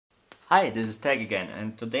Hi, this is Tag again,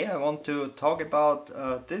 and today I want to talk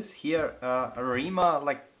about this here Arima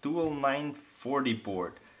dual 940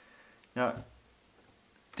 board. Now,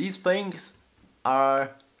 these things are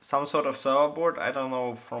some sort of server board. I don't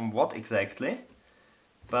know from what exactly,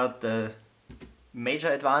 but the major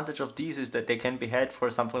advantage of these is that they can be had for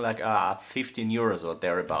something like 15 euros or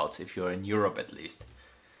thereabouts, if you're in Europe at least.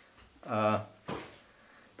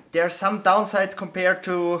 There are some downsides compared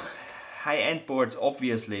to high-end boards,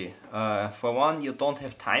 obviously. For one, you don't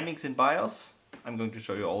have timings in BIOS. I'm going to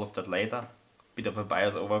show you all of that later. Bit of a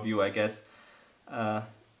BIOS overview, I guess.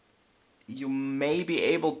 You may be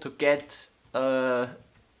able to get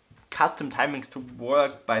custom timings to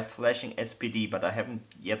work by flashing SPD, but I haven't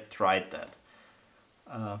yet tried that.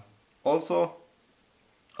 Also,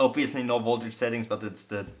 obviously no voltage settings, but it's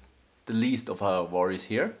the least of our worries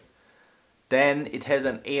here. Then it has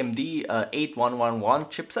an AMD 8111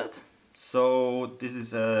 chipset. So this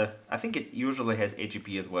is I think it usually has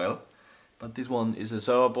AGP as well, but this one is a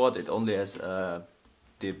server board. It only has the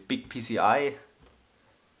big PCI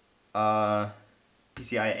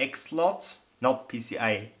X slots, not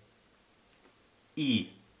PCI E,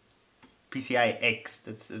 PCI X.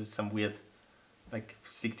 That's some weird like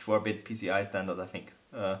 64-bit PCI standard, I think.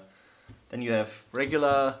 Then you have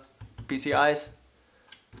regular PCIs.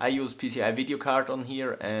 I use PCI video card on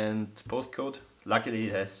here and postcode. Luckily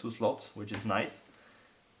it has 2 slots, which is nice,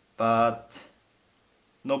 but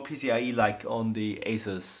no PCIe like on the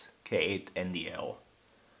Asus K8 NDL.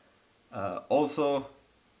 Also,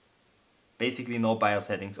 basically no BIOS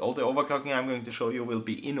settings. All the overclocking I'm going to show you will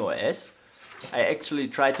be in OS. I actually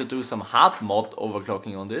tried to do some hard mod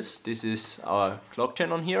overclocking on this. This is our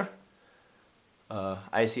Clockgen on here,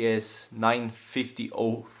 ICS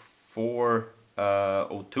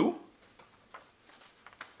 9500402.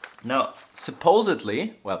 Now,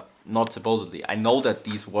 supposedly, well, not supposedly, I know that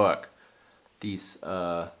these work, these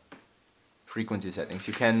frequency settings.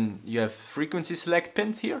 You have frequency select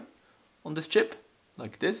pins here on this chip,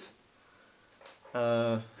 like this.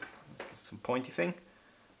 Some pointy thing.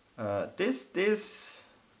 There's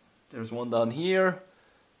one down here.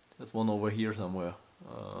 There's one over here somewhere.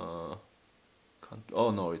 Oh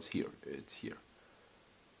no, it's here. It's here.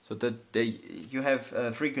 So that you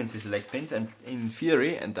have frequency select pins, and in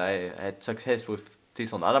theory, and I had success with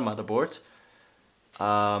this on other motherboards,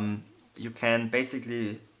 you can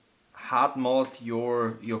basically hard mod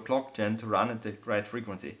your Clockgen to run at the right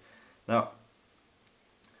frequency. Now,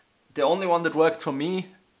 the only one that worked for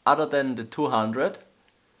me, other than the 200,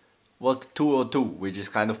 was the 202, which is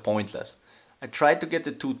kind of pointless. I tried to get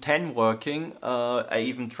the 210 working. I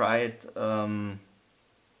even tried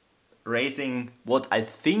raising what I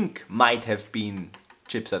think might have been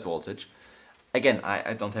chipset voltage. Again,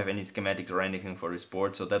 I don't have any schematics or anything for this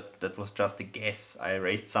board, so that was just a guess. I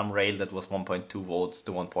raised some rail that was 1.2 volts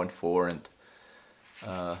to 1.4, and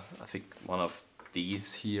I think one of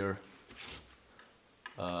these here,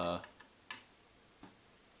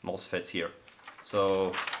 MOSFETs here.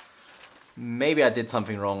 So maybe I did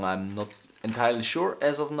something wrong, I'm not entirely sure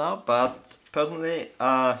as of now, but personally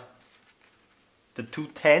the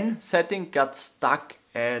 210 setting got stuck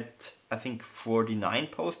at, I think, 49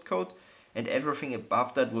 postcode, and everything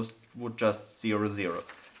above that would just 00.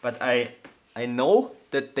 But I know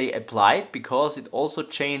that they applied because it also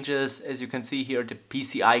changes, as you can see here, the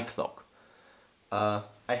PCI clock. I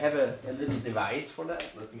have a little device for that.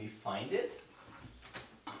 Let me find it.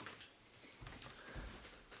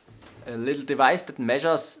 A little device that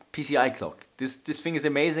measures PCI clock. This thing is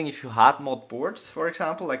amazing if you hard mod boards, for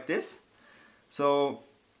example, like this. So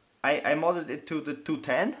I modded it to the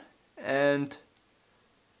 210, and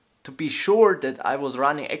to be sure that I was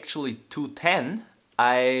running actually 210,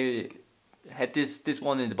 I had this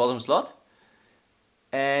one in the bottom slot,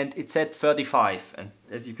 and it said 35, and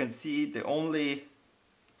as you can see, the only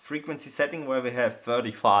frequency setting where we have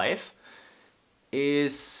 35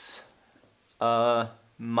 is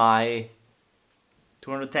my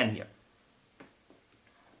 210 here.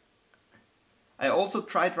 I also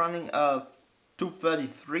tried running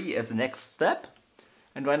 233 as the next step,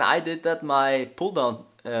 and when I did that, my pull down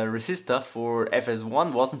resistor for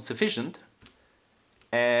FS1 wasn't sufficient,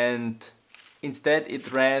 and instead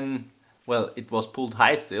it ran, well, it was pulled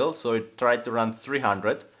high still, so it tried to run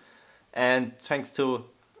 300, and thanks to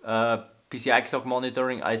PCI clock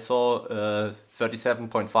monitoring I saw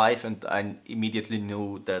 37.5, and I immediately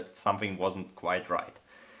knew that something wasn't quite right.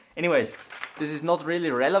 Anyways, this is not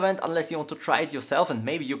really relevant unless you want to try it yourself, and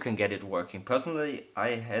maybe you can get it working. Personally, I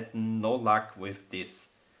had no luck with this.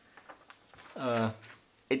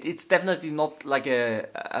 it's definitely not like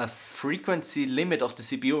a frequency limit of the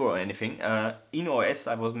CPU or anything. In OS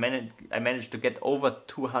I managed to get over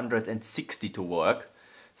 260 to work,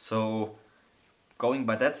 so going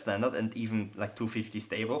by that standard, and even like 250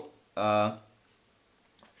 stable,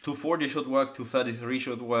 240 should work, 233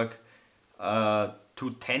 should work,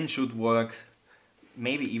 210 should work,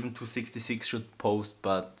 maybe even 266 should post,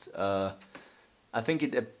 but I think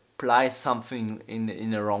it applies something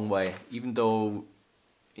in the wrong way, even though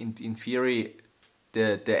in theory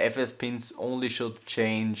the FS pins only should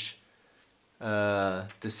change the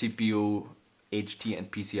CPU, HT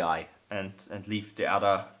and PCI, and leave the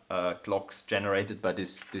other clocks generated by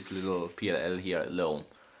this little PLL here alone.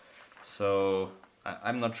 So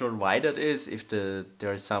I'm not sure why that is, if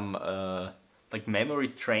there is some like memory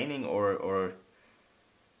training or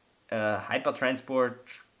hyper transport,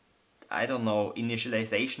 I don't know,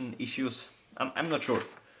 initialization issues. I'm not sure.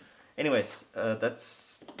 Anyways,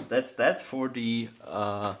 that's that for the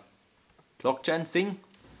Clockgen thing.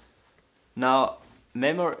 Now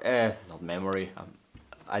not memory.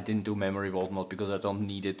 I didn't do memory Voltmod because I don't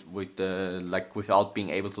need it with without being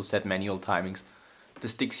able to set manual timings. The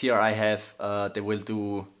sticks here I have, they will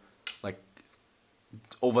do like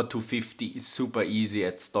over 250 is super easy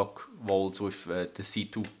at stock volts with the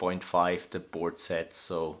C2.5 the board sets,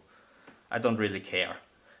 so I don't really care.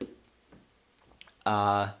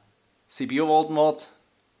 CPU Voltmod,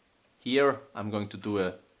 here I'm going to do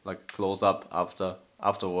a like close up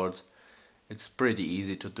afterwards. It's pretty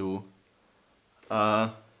easy to do.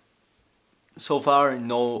 So far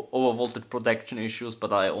no overvoltage protection issues,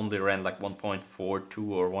 but I only ran like 1.42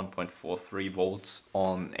 or 1.43 volts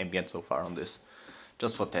on ambient so far on this,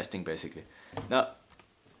 just for testing basically. Now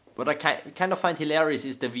what I kind of find hilarious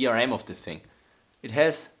is the VRM of this thing. It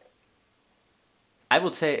has, I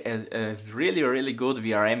would say, a really good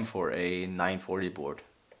VRM for a 940 board.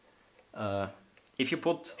 If you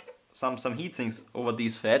put some heatsinks over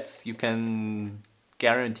these FETs, you can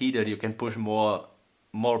guarantee that you can push more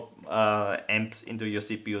amps into your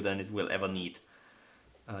CPU than it will ever need.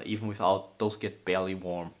 Even without, those get barely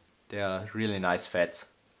warm. They are really nice FETs.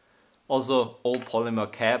 Also, all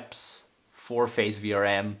polymer caps, 4-phase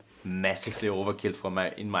VRM, massively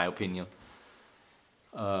overkill in my opinion.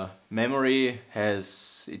 Memory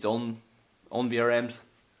has its own VRMs.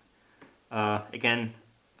 Again,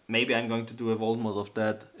 maybe I'm going to do a Voltmod of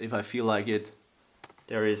that if I feel like it.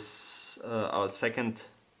 There is our second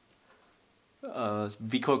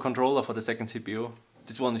VCore controller for the second CPU.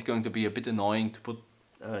 This one is going to be a bit annoying to put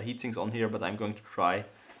heatsinks on here, but I'm going to try,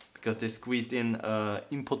 because they squeezed in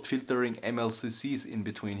input filtering MLCCs in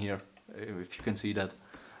between here, if you can see that.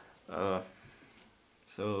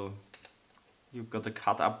 So you've got to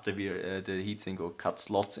cut up the heatsink or cut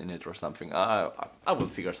slots in it or something. I will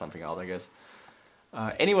figure something out, I guess.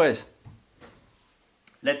 Anyways,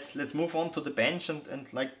 let's move on to the bench and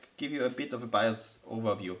like give you a bit of a BIOS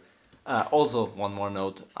overview. Also, one more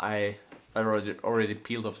note, I already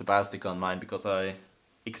peeled off the BIOS sticker on mine because I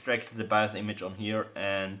extracted the BIOS image on here,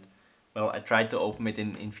 and well, I tried to open it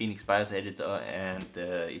in Phoenix BIOS Editor and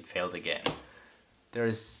it failed again.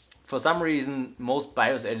 For some reason, most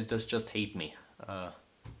BIOS editors just hate me.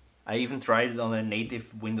 I even tried it on a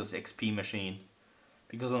native Windows XP machine,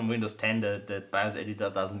 because on Windows 10 the BIOS editor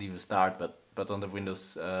doesn't even start, but on the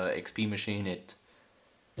Windows XP machine it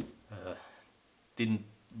didn't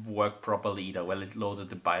work properly either. Well, it loaded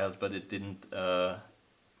the BIOS, but it didn't.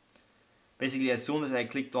 Basically, as soon as I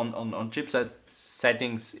clicked on chipset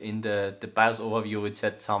settings in the BIOS overview, it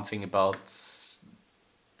said something about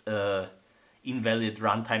invalid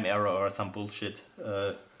runtime error or some bullshit.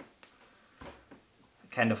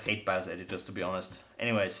 Kind of hate BIOS editors, to be honest.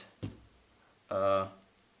 Anyways,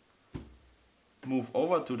 move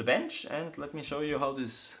over to the bench and let me show you how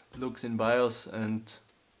this looks in BIOS and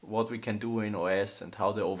what we can do in OS and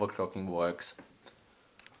how the overclocking works.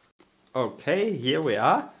 Okay, here we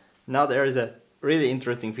are. Now there is a really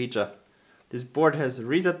interesting feature. This board has a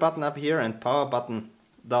reset button up here and power button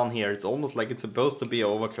down here. It's almost like it's supposed to be an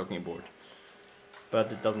overclocking board,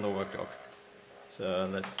 but it doesn't overclock. So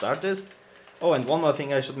let's start this. Oh, and one more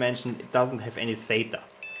thing I should mention, it doesn't have any SATA.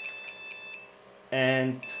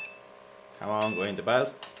 And come on, go into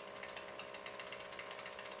BIOS.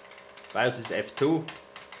 BIOS is F2.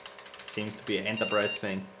 Seems to be an enterprise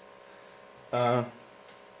thing.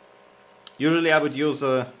 Usually I would use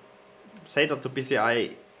a SATA to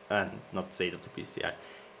PCI, not SATA to PCI,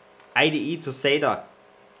 IDE to SATA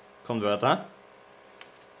converter,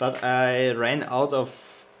 but I ran out of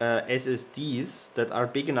SSDs that are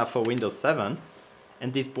big enough for Windows 7,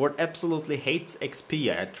 and this board absolutely hates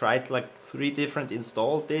XP. I tried like 3 different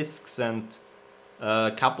install disks and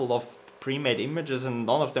a couple of pre-made images and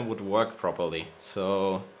none of them would work properly.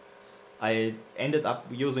 So I ended up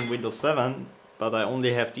using Windows 7, but I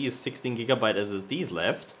only have these 16GB SSDs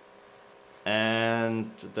left,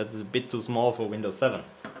 and that is a bit too small for Windows 7.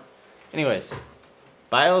 Anyways,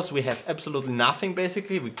 BIOS we have absolutely nothing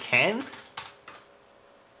basically. We can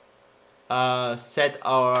set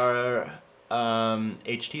our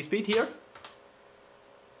HT speed here.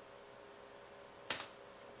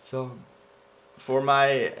 So for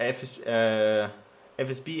my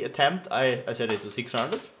FSB attempt I set it to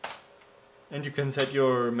 600. And you can set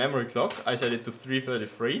your memory clock. I set it to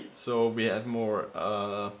 333, so we have more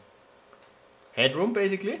headroom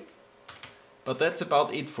basically. But that's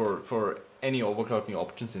about it for any overclocking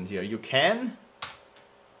options in here. You can,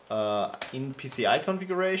 in PCI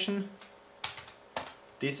configuration,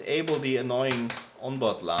 disable the annoying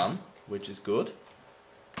onboard LAN, which is good,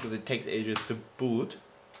 because it takes ages to boot.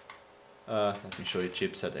 Let me show you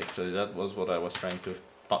chipset actually, that was what I was trying to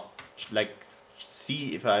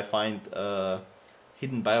see if I find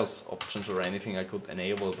hidden BIOS options or anything I could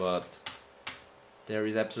enable, but there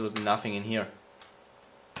is absolutely nothing in here.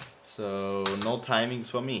 So no timings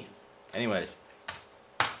for me. Anyways,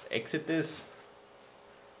 let's exit this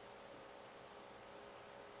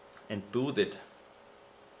and boot it.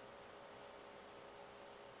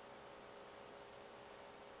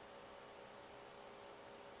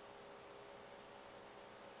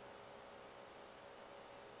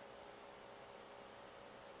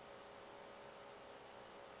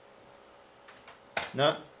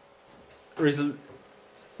 Now,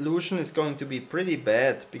 resolution is going to be pretty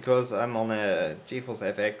bad because I'm on a GeForce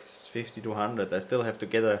FX 5200. I still have to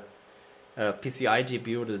get a PCI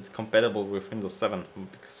GPU that's compatible with Windows 7,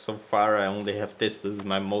 because so far I only have this. This is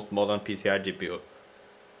my most modern PCI GPU.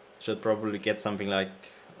 Should probably get something like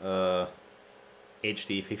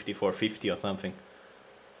HD 5450 or something,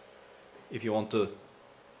 if you want to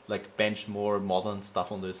like bench more modern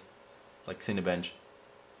stuff on this, like Cinebench.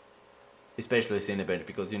 Especially Cinebench,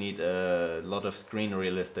 because you need a lot of screen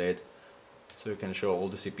real estate, so you can show all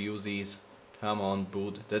the CPU Z's. Come on,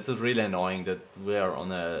 boot. That's really annoying that we are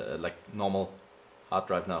on a like normal hard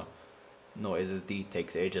drive now. No SSD,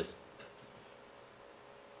 takes ages.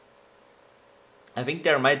 I think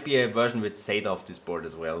there might be a version with SATA of this board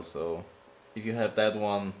as well, so if you have that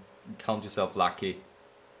one, count yourself lucky.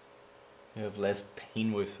 You have less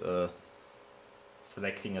pain with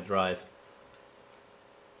selecting a drive.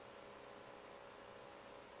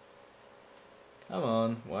 Come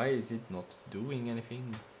on, why is it not doing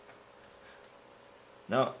anything?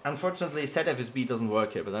 Now, unfortunately ZFSB doesn't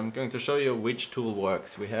work here, but I'm going to show you which tool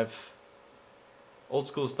works. We have old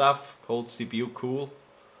school stuff called CPUCool.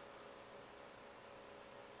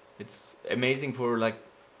 It's amazing for like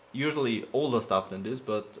usually older stuff than this,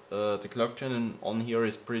 but the Clockgen on here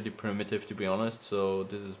is pretty primitive, to be honest, so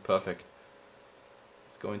this is perfect.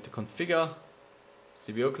 It's going to configure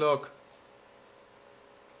CPU clock.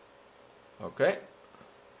 Okay.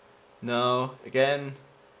 Now again,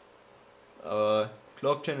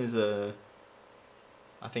 Clockgen is a,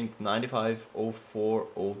 I think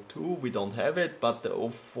 950402. We don't have it, but the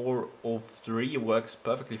 0403 works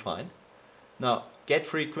perfectly fine. Now get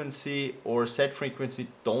frequency or set frequency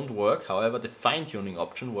don't work. However, the fine tuning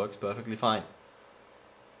option works perfectly fine.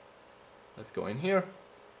 Let's go in here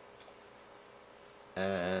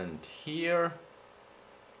and here.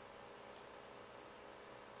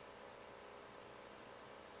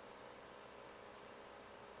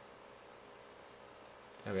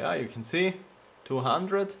 There we are, you can see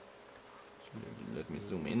 200. Let me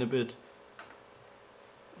zoom in a bit.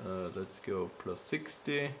 Let's go plus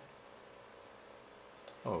 60.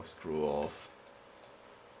 Oh, screw off.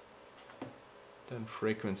 Then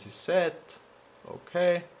frequency set.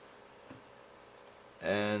 Okay.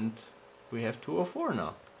 And we have 204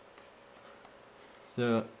 now.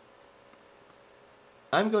 So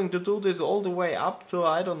I'm going to do this all the way up to,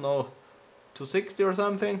 I don't know, 260 or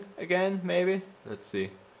something again, maybe. Let's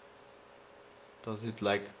see. Does it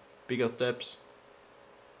like bigger steps?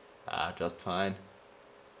 Ah, just fine.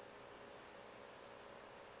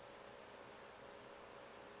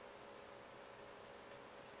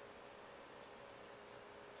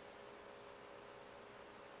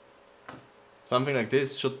 Something like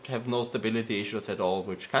this should have no stability issues at all,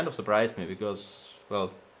 which kind of surprised me because,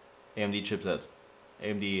 well, AMD chipset,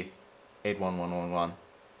 AMD 81111.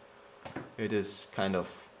 It is kind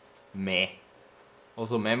of meh.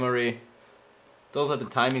 Also memory, those are the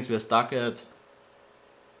timings we're stuck at.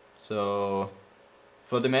 So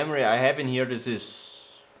for the memory I have in here, this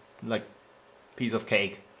is like piece of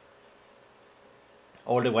cake.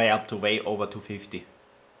 All the way up to way over 250.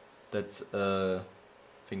 That's I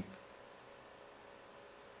think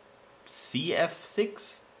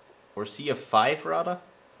CF6 or CF5 rather.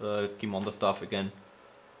 Kimondo stuff again.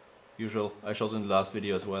 Usual. I showed in the last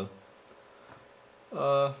video as well.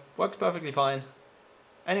 Works perfectly fine.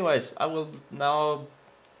 Anyways, I will now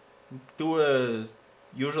do a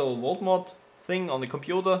usual Voltmod thing on the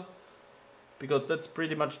computer, because that's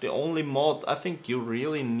pretty much the only mod I think you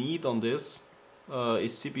really need on this,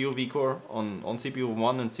 is CPU vCore on CPU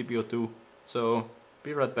 1 and CPU 2. So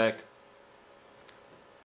be right back.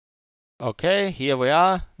 Okay, here we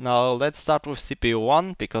are. Now let's start with CPU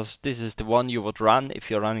 1, because this is the one you would run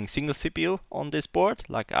if you're running single CPU on this board,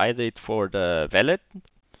 like I did for the Valid.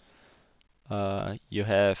 You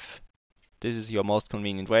have, this is your most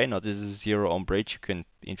convenient way. Now this is 0 ohm bridge, you can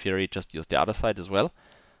in theory just use the other side as well.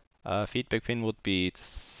 Feedback pin would be the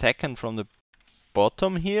second from the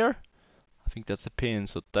bottom here. I think that's a pin,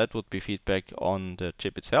 so that would be feedback on the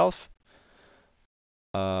chip itself.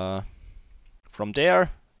 From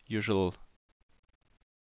there, usual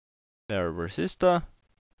resistor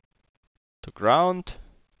to ground.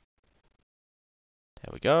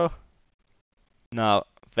 There we go. Now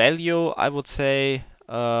value, I would say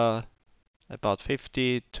about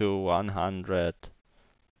 50 to 100,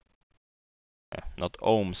 not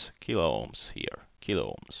ohms, kilo ohms here,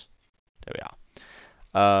 kilo ohms. There we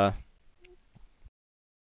are.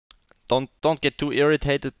 Don't get too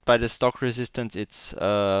irritated by the stock resistance. It's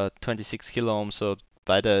 26 kilo ohms. So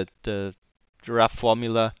by the rough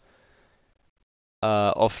formula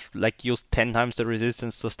of like use 10 times the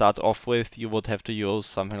resistance to start off with, you would have to use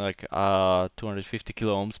something like 250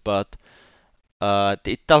 kilo ohms. But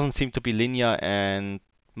it doesn't seem to be linear, and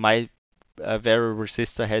my vary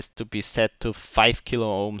resistor has to be set to 5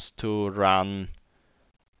 kilo ohms to run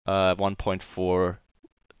 1.41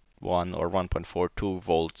 or 1.42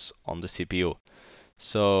 volts on the CPU.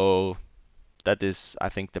 So that is, I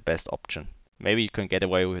think, the best option. Maybe you can get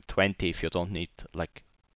away with 20 if you don't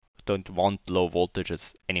want low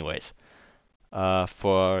voltages anyways.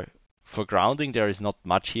 For grounding, there is not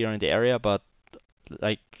much here in the area, but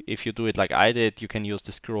like if you do it like I did, you can use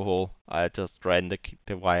the screw hole. I just ran the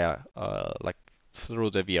wire like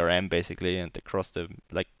through the VRM basically, and across the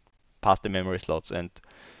past the memory slots, and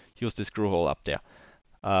use the screw hole up there.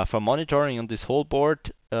 For monitoring on this whole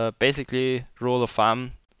board, basically rule of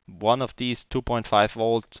thumb, one of these 2.5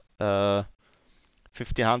 volt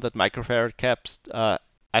 1500 microfarad caps,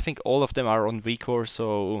 I think all of them are on vCore,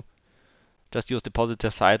 so just use the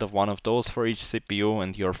positive side of one of those for each CPU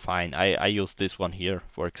and you're fine. I use this one here,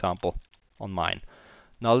 for example, on mine.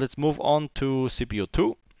 Now let's move on to CPU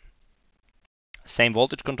 2. Same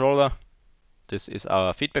voltage controller. This is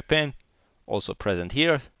our feedback pin, also present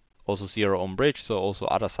here. Also 0 ohm bridge, so also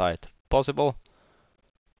other side possible.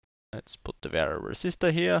 Let's put the vary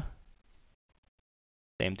resistor here.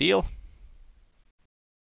 Same deal.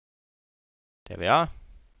 There we are.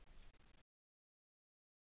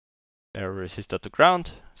 Vary resistor to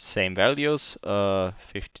ground, same values, 50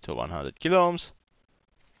 to 100 kilo ohms.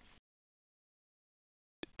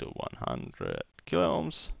 To 100 kilo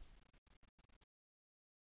ohms.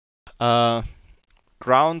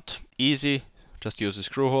 Ground, easy, just use a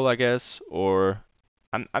screw hole, I guess, or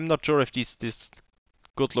I'm not sure if these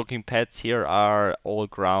good looking pads here are all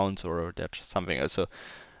grounds or they're just something else. So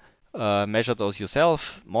measure those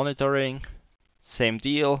yourself. Monitoring, same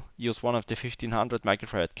deal, use one of the 1500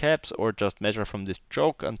 microfarad caps or just measure from this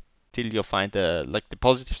choke until you find the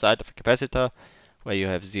positive side of a capacitor where you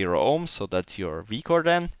have 0 ohms, so that's your vCore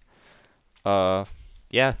then.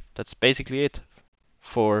 Yeah, that's basically it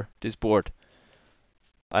for this board.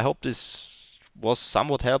 I hope this was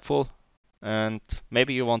somewhat helpful, and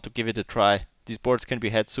maybe you want to give it a try. These boards can be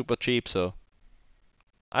had super cheap, so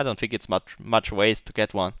I don't think it's much waste to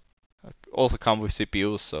get one. Also come with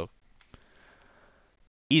CPUs, so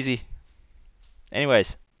easy.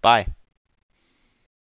 Anyways, bye.